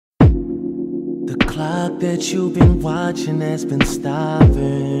clock that you've been watching has been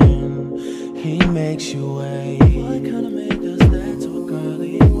stopping. He makes you wait. What kind of man does that to a girl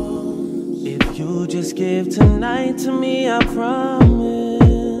he wants? If you just give tonight to me, I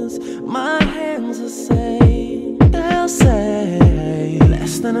promise my hands are safe. They'll say,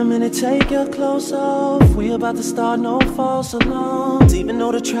 less than a minute, take your clothes off. We about to start, no false alarms. Even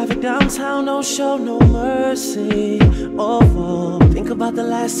though the traffic downtown don't show no mercy. Oh, think about the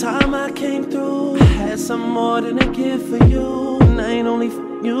last time I came through. I had some more than a gift for you, and I ain't only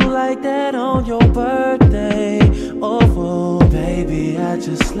you like that on your birthday. Oh, baby, I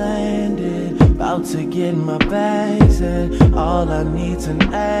just landed, about to get my bags, and all I need's an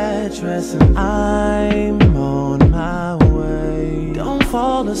address, and I'm on my way. Don't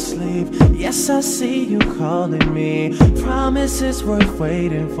fall asleep, yes, I see you calling me. Promise it's worth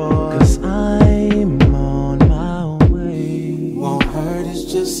waiting for, 'cause I'm on my way. Won't hurt, it's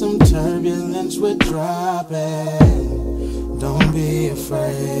just some turbulence we're dropping. Don't be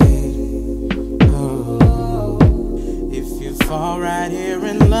afraid. Oh, if you fall right here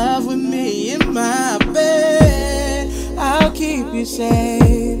in love with me in my bed, I'll keep you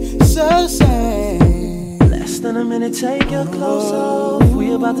safe, so safe. Less than a minute, take your clothes off.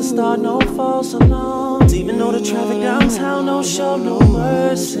 We about to start, no false alarms. Even though the traffic downtown don't show no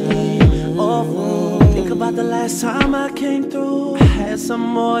mercy. Oh, think about the last time I came through. I had some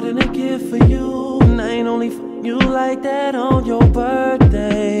more than a gift for you, and I ain't only you like that on your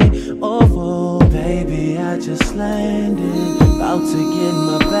birthday. Oh, baby, I just landed, about to get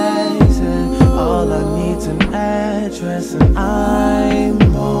my bags, and all I need's an address, and I'm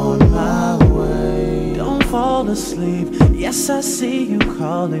on my way. Don't fall asleep, yes, I see you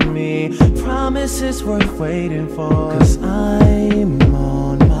calling me. Promise it's worth waiting for, 'cause I'm